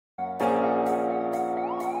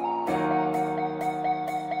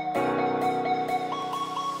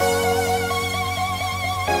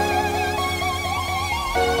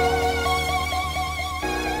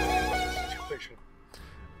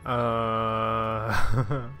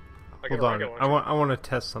Hold on. I want to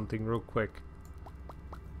test something real quick.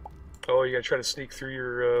 Oh, you gotta try to sneak through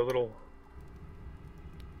your little...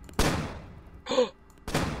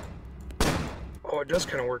 Oh, it does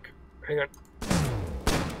kind of work. Hang on.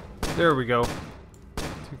 There we go.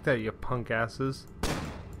 Take that, you punk asses.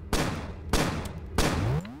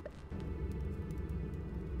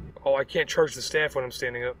 Oh, I can't charge the staff when I'm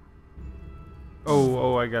standing up.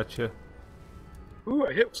 Oh, I gotcha. Ooh,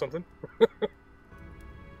 I hit something.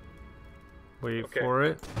 Wait for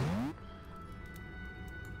it.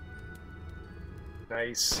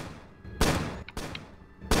 Nice.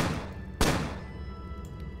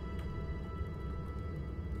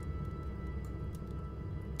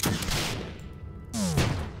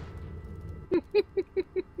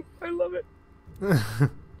 I love it.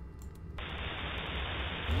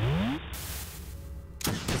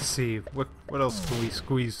 Let's see, what else can we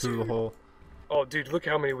squeeze through the hole? Oh, dude, look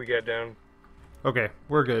how many we got down. Okay,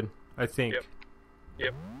 we're good, I think.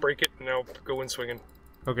 Yep, break it and now go in swinging.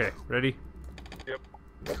 Okay, ready? Yep.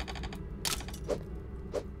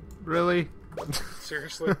 Really?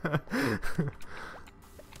 Seriously?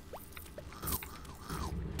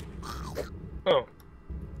 Oh,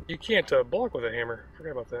 you can't block with a hammer.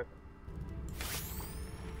 Forgot about that.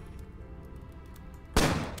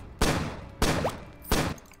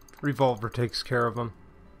 Revolver takes care of them.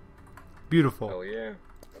 Beautiful. Hell yeah.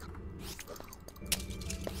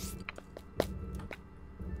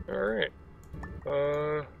 Alright.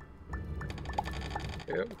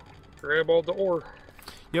 Yep. Grab all the ore.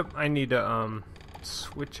 Yep, I need to,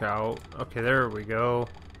 switch out. Okay, there we go.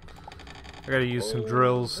 I gotta use some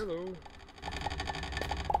drills. Hello.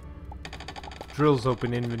 Drills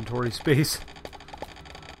open inventory space.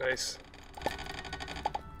 Nice.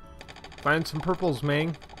 Find some purples,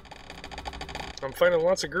 Mang. I'm finding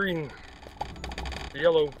lots of green.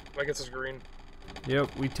 Yellow, I guess it's green.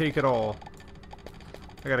 Yep, we take it all.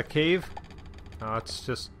 I got a cave. Oh, it's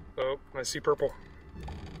just... Oh, I see purple.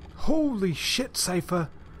 Holy shit, Sypha!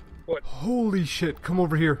 What? Holy shit, come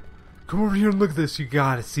over here. Come over here and look at this. You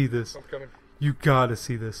gotta see this. I'm coming. You gotta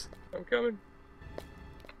see this. I'm coming.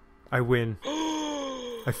 I win.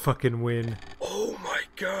 I fucking win. Oh my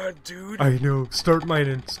god, dude. I know. Start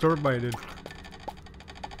mining. Start mining.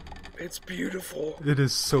 It's beautiful. It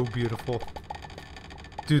is so beautiful.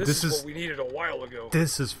 Dude, this is what we needed a while ago.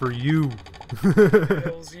 This is for you.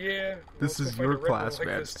 Hells yeah. This is your class, like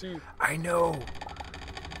man. this too. I know.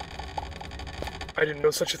 I didn't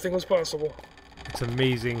know such a thing was possible. It's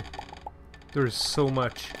amazing. There's so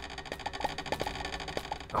much.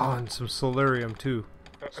 Oh, and some solarium too.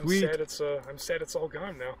 Sweet. I'm sad it's all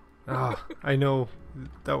gone now. Ah, I know.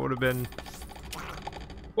 That would have been...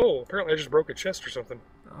 Whoa, apparently I just broke a chest or something.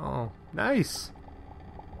 Oh, nice.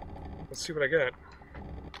 Let's see what I got.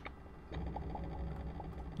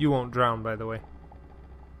 You won't drown, by the way.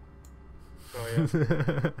 Oh,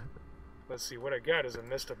 yeah. Let's see, what I got is a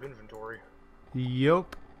messed up inventory.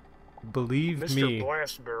 Yup. Believe me. Mr.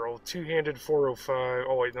 Blast Barrel, two-handed 405.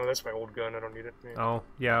 Oh, wait, no, that's my old gun. I don't need it. Yeah. Oh,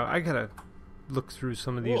 yeah, I gotta look through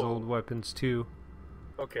some of these old weapons, too.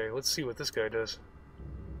 Okay, let's see what this guy does.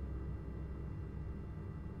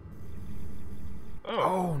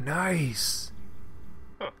 Oh, nice.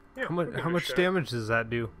 Huh, yeah, how much damage does that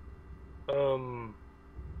do?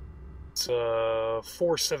 It's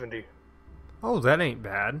 470. Oh, that ain't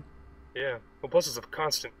bad. Yeah. Well, plus it's a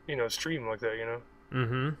constant, stream like that,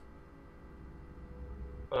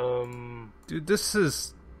 Dude,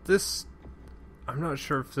 this... I'm not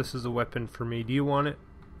sure if this is a weapon for me. Do you want it?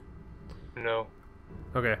 No.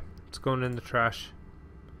 Okay, it's going in the trash.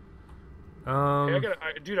 Hey, I got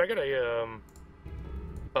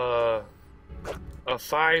a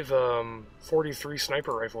 5.43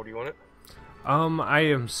 sniper rifle. Do you want it? I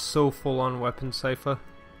am so full on weapon, Sypha.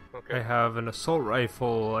 Okay. I have an assault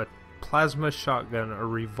rifle, a plasma shotgun, a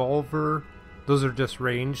revolver. Those are just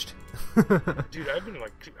ranged. Dude, I've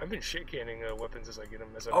been shit canning weapons as I get them.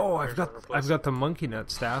 I've got the monkey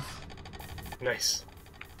nut staff. Nice.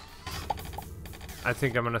 I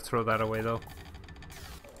think I'm gonna throw that away though.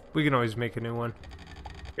 We can always make a new one.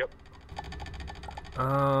 Yep.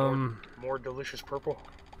 More delicious purple.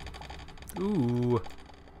 Ooh.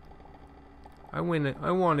 I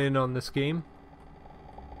want in on this game.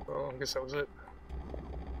 Well, I guess that was it.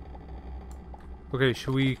 Okay,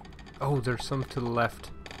 should we... Oh, there's some to the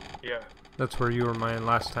left. Yeah. That's where you were mine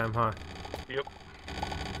last time, huh? Yep.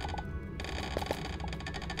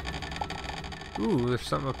 Ooh, there's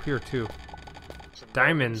something up here too.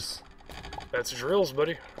 Diamonds. That's drills,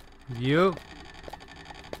 buddy. Yep.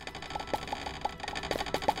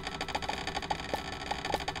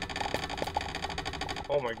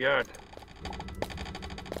 Oh my god.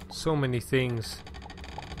 So many things.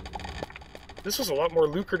 This was a lot more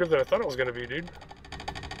lucrative than I thought it was gonna be, dude.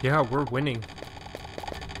 Yeah, we're winning.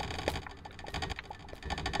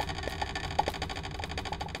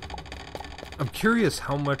 I'm curious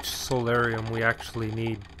how much solarium we actually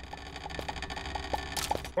need.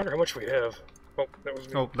 I wonder how much we have. Oh, that was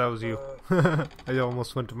me. Oh, that was you. I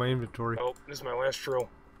almost went to my inventory. Oh, this is my last drill.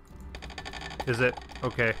 Is it?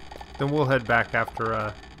 Okay. Then we'll head back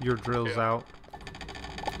after your drill's out.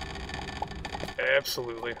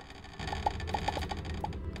 Absolutely.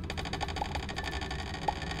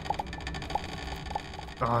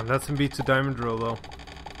 Oh, nothing beats a diamond drill, though.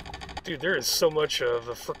 Dude, there is so much of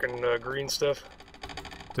the frickin' green stuff.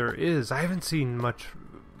 There is. I haven't seen much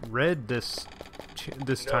red this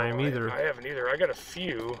time either. I haven't either. I got a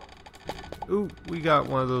few. Ooh, we got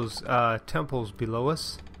one of those temples below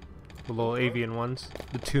us. The little avian ones.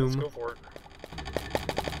 The tomb. Let's go for it.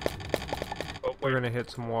 Oh, We're gonna hit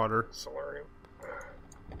some water. Solarium.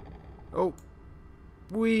 Oh.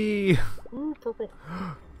 Wee! Ooh, purple.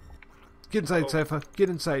 Get inside, Sypha. Get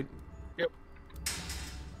inside. Yep.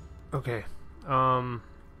 Okay.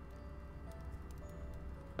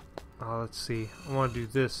 Let's see. I want to do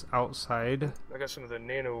this outside. I got some of the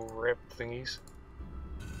nano wrap thingies.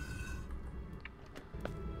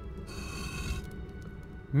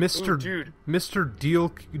 Mr. Ooh, dude. Mr.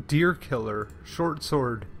 Deer Killer. Short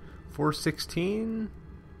sword. 416?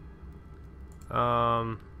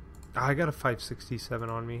 I got a 567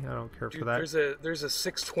 on me. I don't care Dude, for that. There's a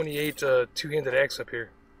 628 two-handed axe up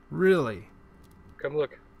here. Really? Come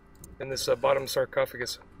look. In this bottom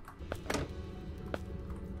sarcophagus.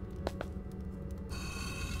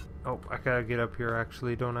 Oh, I gotta get up here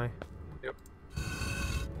actually, don't I? Yep.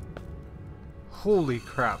 Holy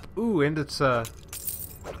crap. Ooh, and it's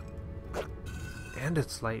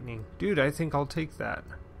lightning. Dude, I think I'll take that.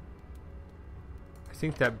 I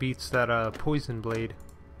think that beats that poison blade.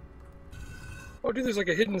 Oh, dude, there's like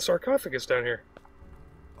a hidden sarcophagus down here.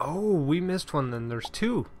 Oh, we missed one then. There's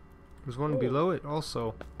two. There's one below it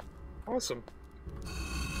also. Awesome.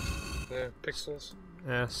 Yeah, pixels.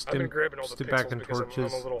 Yeah, I've been grabbing all the pixels back in because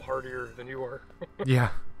torches. I'm a little hardier than you are. Yeah.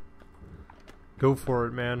 Go for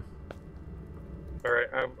it, man. Alright,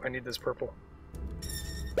 I need this purple.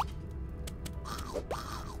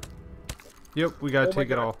 Yep, we gotta take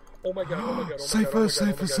it all. Oh my god, oh my god, oh my Sypha, god, oh my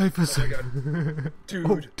Sypha, god, Sypha, oh my god. Dude.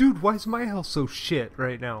 Dude. Oh, dude, why is my health so shit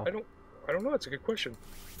right now? I don't know, it's a good question.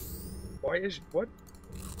 Why is... what?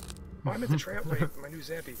 Oh, I meant to try out my new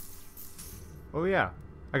Zappy. Oh yeah.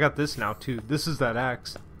 I got this now too. This is that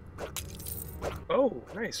axe. Oh,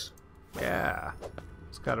 nice. Yeah.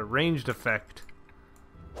 It's got a ranged effect.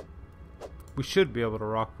 We should be able to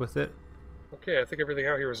rock with it. Okay, I think everything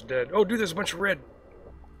out here is dead. Oh, dude, there's a bunch of red.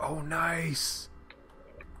 Oh, nice.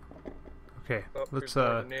 Okay, Oh, let's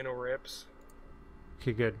the nano wraps.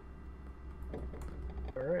 Okay, good.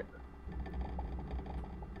 All right.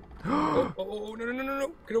 oh,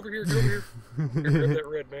 no. Get over here, get over here. Here, grab that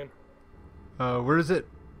red, man. Where is it?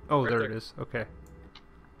 Oh, Right there there. it is. Okay.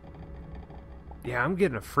 Yeah, I'm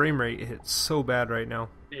getting a frame rate hit so bad right now.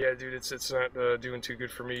 Yeah, dude, it's not doing too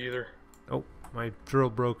good for me either. Oh, my drill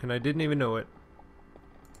broke and I didn't even know it.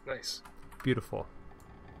 Nice. Beautiful.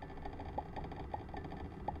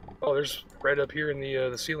 Oh, there's red up here in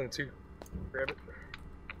the ceiling too. Grab it.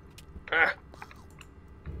 Ah.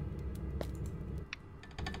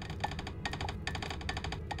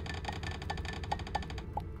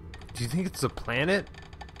 Do you think it's a planet?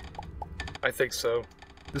 I think so.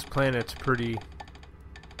 This planet's pretty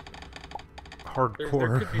hardcore.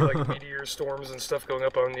 There could be like meteor storms and stuff going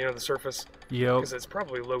up on the surface. Yep. Because it's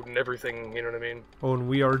probably loading everything. You know what I mean? Oh, and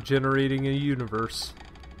we are generating a universe.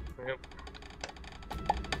 Yep.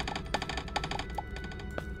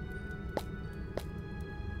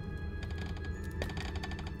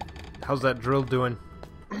 How's that drill doing?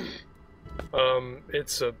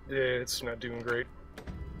 It's not doing great.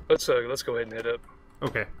 Let's go ahead and head up.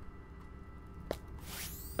 Okay.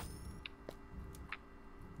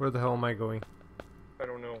 Where the hell am I going? I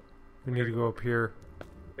don't know. We need to go up here.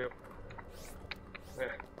 Yep. Yeah.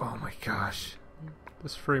 Oh my gosh.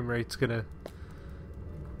 This frame rate's gonna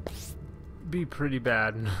be pretty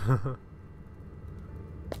bad.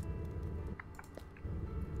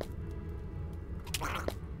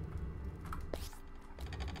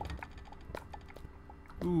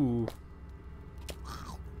 Ooh.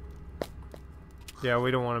 Yeah,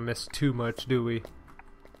 we don't want to miss too much, do we?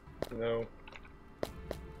 No.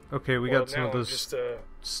 Okay, we Well, got some now of I'm those just,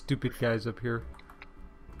 stupid guys up here.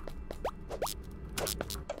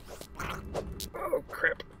 Oh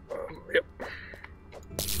crap. Yep.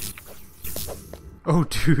 Oh,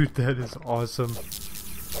 dude, that is awesome.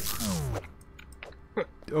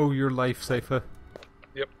 Oh, your life, Saifa.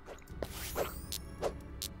 Yep.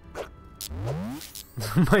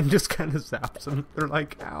 Mine just kind of zaps them. They're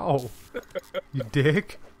like, ow. You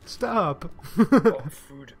dick. Stop. Oh,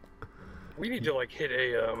 food. We need to, like, hit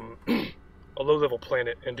a low-level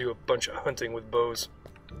planet and do a bunch of hunting with bows.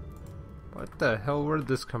 What the hell? Where did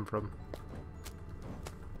this come from?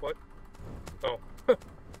 What? Oh.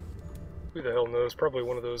 Who the hell knows? Probably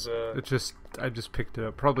one of those, I just picked it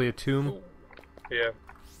up. Probably a tomb. Ooh. Yeah.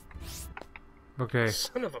 Okay.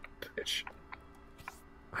 Son of a bitch.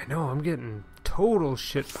 I know, I'm getting total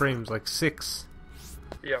shit frames, like 6.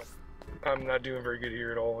 Yeah. I'm not doing very good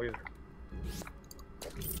here at all, either.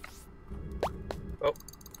 Oh.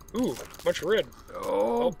 Ooh, bunch of red.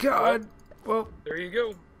 Oh, God. Well, there you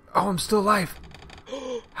go. Oh, I'm still alive.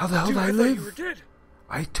 How the hell Dude, did I thought live? You were dead.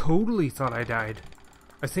 I totally thought I died.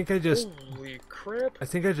 I think I just... Holy crap. I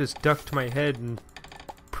think I just ducked my head and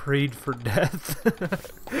prayed for death.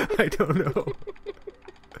 I don't know.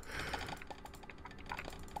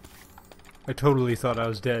 I totally thought I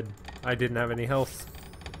was dead. I didn't have any health.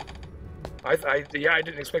 Yeah, I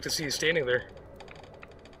didn't expect to see you standing there.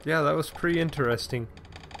 Yeah, that was pretty interesting.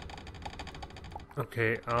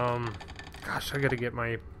 Okay, gosh, I gotta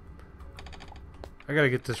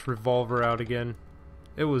get this revolver out again.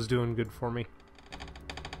 It was doing good for me.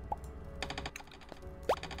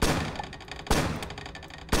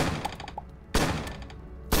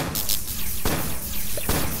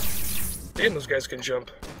 Damn, those guys can jump.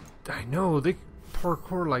 I know, they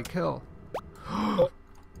parkour like hell. Oh,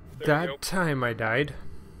 that time I died.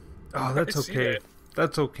 Oh, that's okay. That.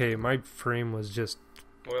 That's okay. My frame was just...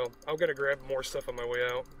 Well, I'll gotta grab more stuff on my way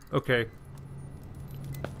out. Okay.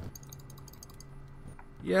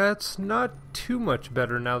 Yeah, it's not too much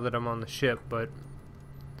better now that I'm on the ship, but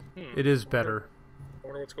it is better. I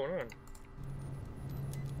wonder what's going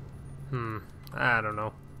on. I don't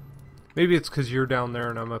know. Maybe it's because you're down there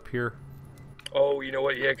and I'm up here. Oh, you know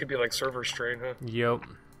what? Yeah, it could be like server strain, huh? Yep.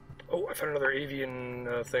 Oh, I found another avian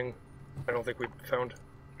thing. I don't think we found.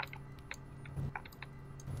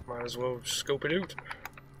 Might as well scope it out.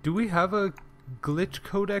 Do we have a glitch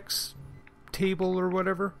codex table or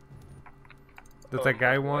whatever that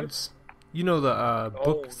guy wants? You know the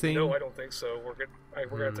book thing? No, I don't think so. We're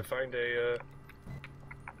gonna have to find a.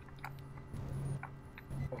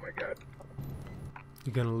 Oh my god.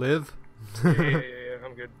 You gonna live? Yeah,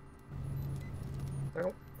 I'm good. I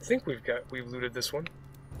don't think we've looted this one.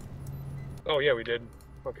 Oh yeah, we did.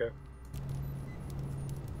 Okay.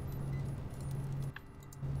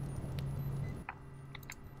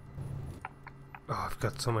 Oh, I've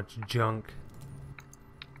got so much junk.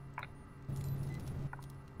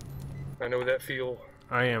 I know that feel.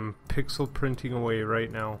 I am pixel printing away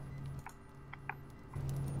right now.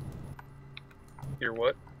 You're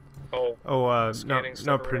what? Oh.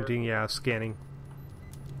 Not printing, yeah, scanning.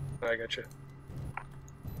 I gotcha.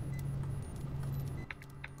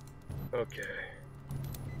 Okay.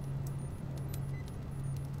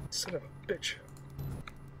 Son of a bitch.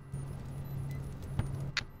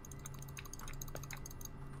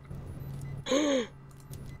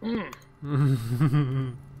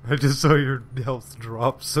 I just saw your health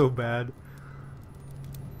drop so bad.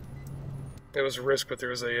 It was a risk, but there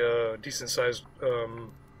was a decent-sized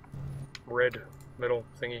red metal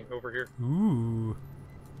thingy over here. Ooh.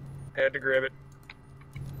 Had to grab it.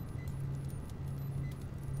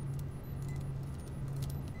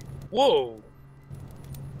 Whoa!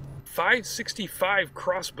 565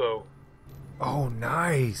 crossbow. Oh,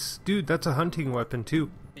 nice. Dude, that's a hunting weapon, too.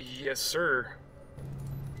 Yes, sir.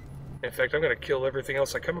 In fact, I'm gonna kill everything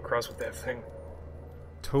else I come across with that thing.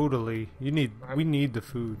 Totally. We need the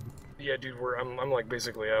food. Yeah, dude, I'm like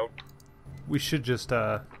basically out. We should just,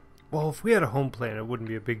 well, if we had a home planet, it wouldn't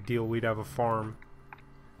be a big deal. We'd have a farm.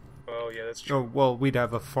 Oh, yeah, that's true. Oh, well, we'd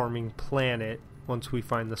have a farming planet once we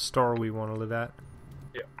find the star we want to live at.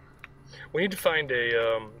 Yeah. We need to find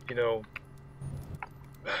a,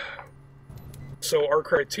 so our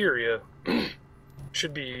criteria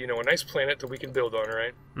should be, a nice planet that we can build on,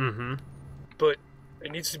 right? Mm-hmm. But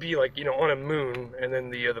it needs to be, like, on a moon, and then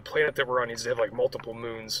the planet that we're on needs to have, like, multiple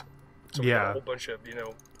moons. So we got a whole bunch of,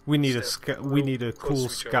 We need a cool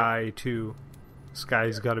sky, too.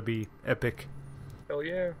 Sky's got to be epic. Hell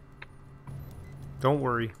yeah. Don't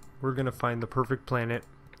worry. We're going to find the perfect planet.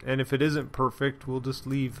 And if it isn't perfect, we'll just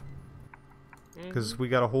leave. Because we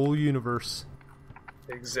got a whole universe.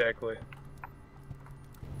 Exactly.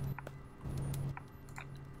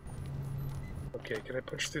 Okay, can I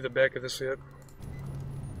punch through the back of this yet?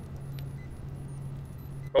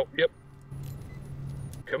 Oh, yep.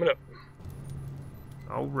 Coming up.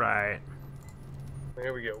 Alright.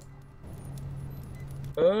 There we go.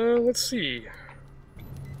 Let's see.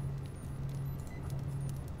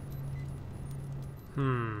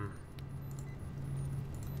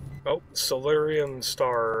 Oh, Solarium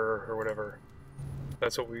Star or whatever.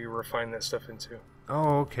 That's what we refine that stuff into.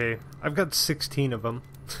 Oh, okay. I've got 16 of them.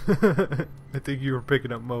 I think you were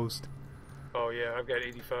picking up most. Oh yeah, I've got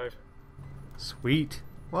 85. Sweet.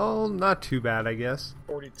 Well, not too bad, I guess.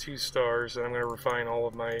 42 stars, and I'm going to refine all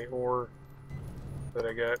of my ore that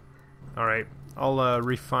I got. Alright. I'll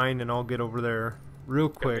refine and I'll get over there real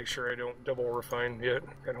quick. Make sure I don't double refine yet.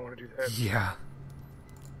 I don't want to do that. Yeah.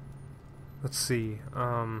 Let's see.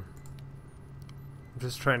 I'm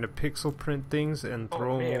just trying to pixel print things and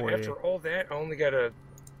throw them away. After all that, I only got I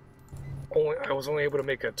was only able to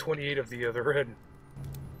make a 28 of the other red.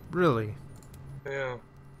 Really? Yeah.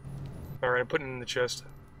 Alright, I'm putting it in the chest.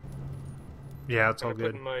 Yeah, it's all I'm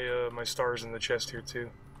good. putting my stars in the chest here too.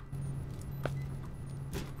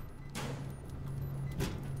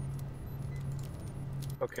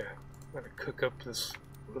 Okay, I'm gonna cook up this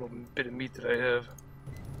little bit of meat that I have.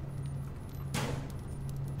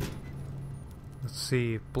 Let's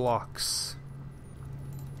see, blocks.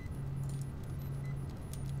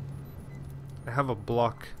 I have a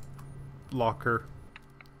block locker.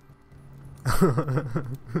 I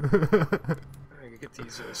can get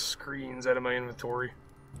these screens out of my inventory.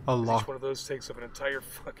 A lock. Each one of those takes up an entire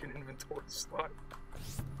fucking inventory slot.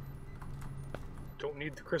 Don't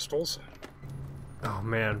need the crystals. Oh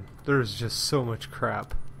man, there's just so much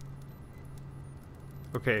crap.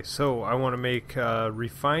 Okay, so I want to make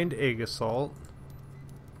refined egg assault.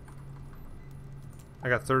 I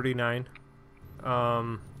got 39.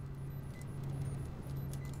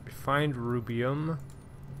 Refined rubium.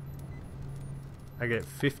 I get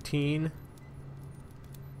 15.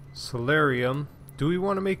 Solarium. Do we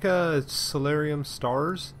want to make solarium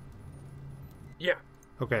stars? Yeah.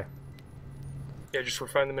 Okay. Yeah, just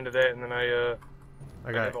refine them into that, and then I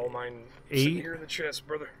got have all mine 8 sitting here in the chest,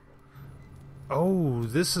 brother. Oh,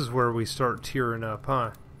 this is where we start tearing up,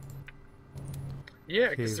 huh? Yeah,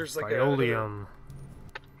 because there's like Biolium.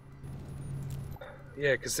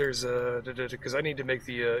 Yeah, because there's because I need to make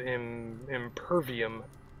the impervium.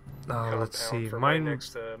 Oh, let's see. For my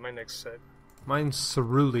next set. Mine's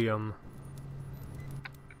ceruleum.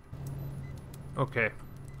 Okay,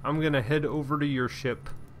 I'm gonna head over to your ship.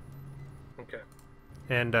 Okay.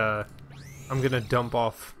 And I'm gonna dump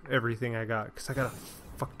off everything I got because I got a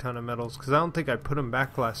fuck ton of metals. Because I don't think I put them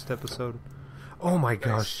back last episode. Oh my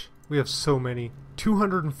gosh, we have so many.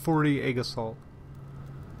 240 egg assault.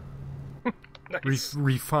 Nice.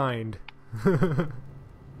 Refined.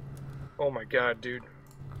 Oh my god, dude.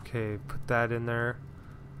 Okay, put that in there.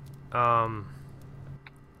 Oh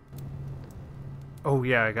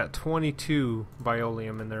yeah, I got 22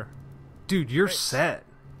 biolium in there. Dude, you're set.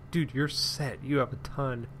 Dude, you're set. You have a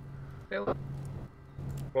ton. Well,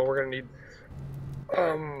 we're gonna need.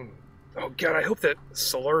 Oh god, I hope that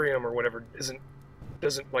solarium or whatever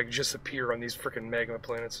doesn't like just appear on these freaking magma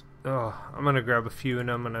planets. Oh, I'm gonna grab a few and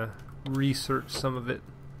I'm gonna research some of it.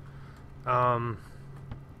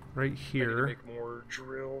 Right here. I need to make more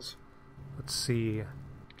drills. Let's see.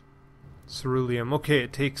 Ceruleum. Okay,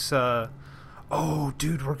 it takes oh,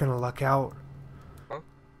 dude, we're gonna luck out. Huh?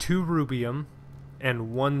 2 rubium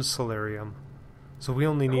and 1 solarium. So we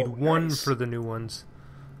only need 1 nice. for the new ones.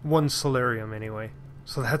 1 solarium anyway.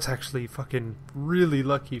 So that's actually fucking really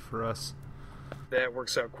lucky for us. That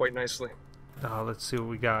works out quite nicely. Let's see what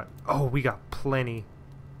we got. Oh, we got plenty.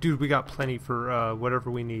 Dude, we got plenty for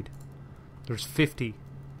whatever we need. There's 50.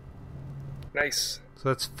 Nice. So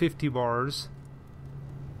that's 50 bars.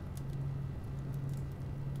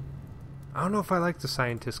 I don't know if I like the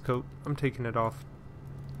scientist coat. I'm taking it off.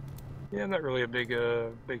 Yeah, I'm not really a big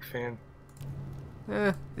fan.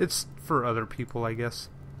 It's for other people, I guess.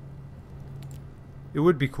 It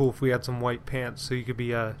would be cool if we had some white pants so you could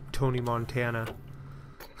be Tony Montana.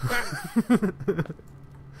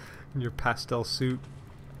 In your pastel suit.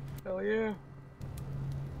 Hell yeah.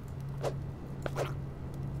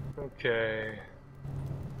 Okay.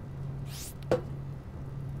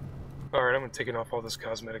 Alright, I'm taking off all this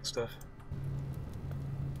cosmetic stuff.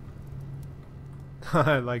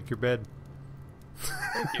 I like your bed.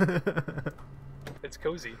 Thank you. It's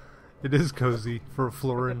cozy. It is cozy for a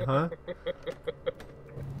Florin, huh?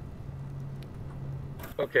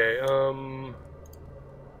 Okay,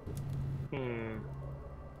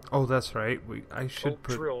 Oh, that's right. I should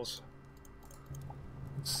put drills.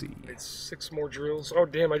 Let's see. It's 6 more drills. Oh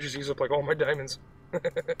damn! I just used up like all my diamonds.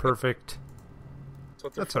 Perfect.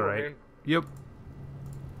 That's all right. Yep.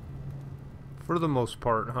 For the most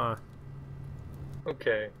part, huh?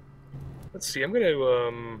 Okay. Let's see. I'm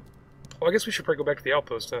gonna Oh, I guess we should probably go back to the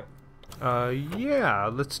outpost, huh? Yeah,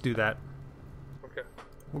 let's do that. Okay.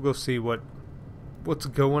 We'll go see what's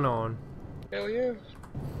going on. Hell yeah.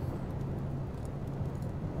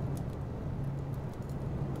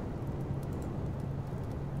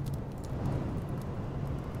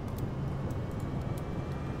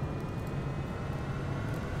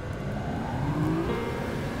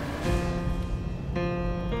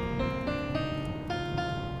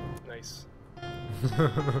 Nice.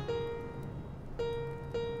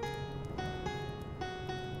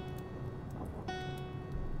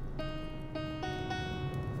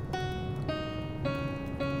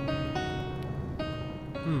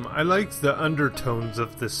 I like the undertones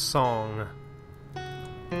of this song.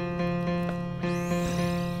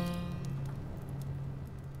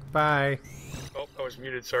 Bye. Oh, I was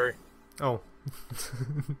muted, sorry. Oh.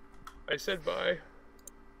 I said bye.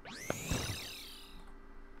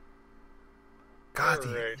 God,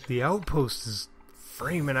 Alright. the outpost is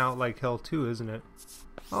framing out like hell too, isn't it?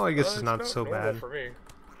 Oh, I guess it's not so normal bad. for me.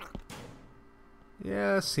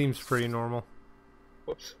 Yeah, seems pretty normal.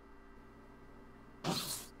 Whoops.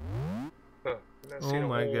 Huh. Not Oh seen a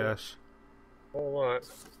my gosh. whole lot.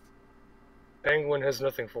 Penguin has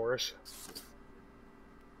nothing for us.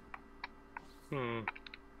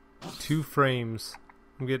 2 frames.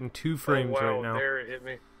 I'm getting 2 frames wow, right now. There it hit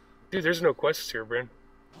me. Dude, there's no quests here, Bryn.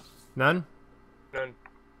 None? None.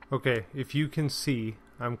 Okay, if you can see,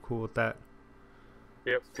 I'm cool with that.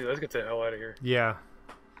 Yep, dude, let's get the hell out of here. Yeah.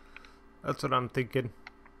 That's what I'm thinking.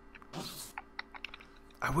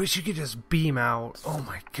 I wish you could just beam out. Oh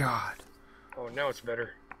my god. Oh, now it's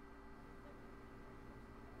better.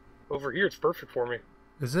 Over here, it's perfect for me.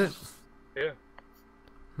 Is it? Yeah.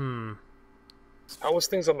 How was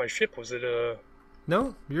things on my ship? Was it,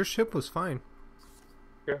 No, your ship was fine.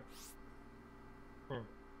 Yeah.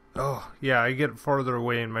 Oh, yeah, I get farther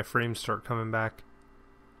away and my frames start coming back.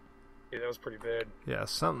 Yeah, that was pretty bad. Yeah,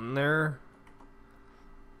 something there.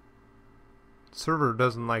 Server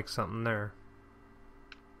doesn't like something there.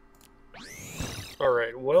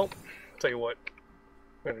 Alright, well, tell you what.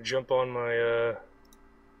 I'm gonna jump on my,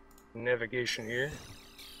 navigation here.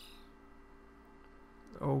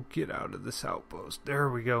 Oh, get out of this outpost. There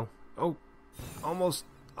we go. Oh, almost.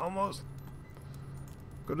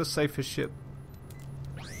 Go to Cypher's ship.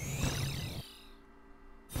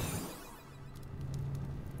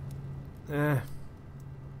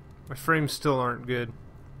 My frames still aren't good.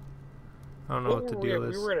 I don't know what the deal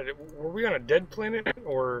is. Were we on a dead planet,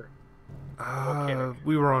 or volcanic?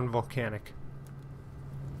 We were on volcanic.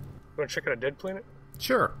 You wanna check out a dead planet?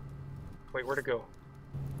 Sure. Wait, where'd it go?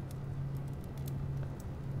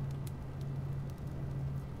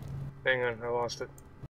 Hang on, I lost it.